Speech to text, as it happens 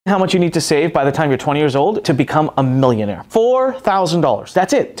How much you need to save by the time you're 20 years old to become a millionaire. $4,000.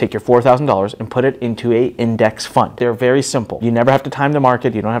 That's it. Take your $4,000 and put it into an index fund. They're very simple. You never have to time the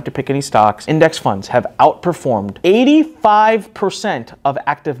market. You don't have to pick any stocks. Index funds have outperformed 85% of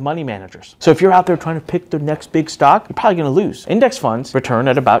active money managers. So if you're out there trying to pick the next big stock, you're probably going to lose. Index funds return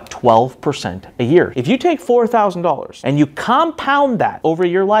at about 12% a year. If you take $4,000 and you compound that over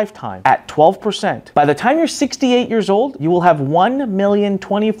your lifetime at 12%, by the time you're 68 years old, you will have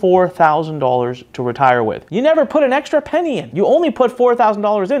 $1,024,000 to retire with. You never put an extra penny in. You only put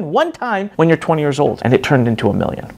 $4,000 in one time when you're 20 years old, and it turned into $1 million.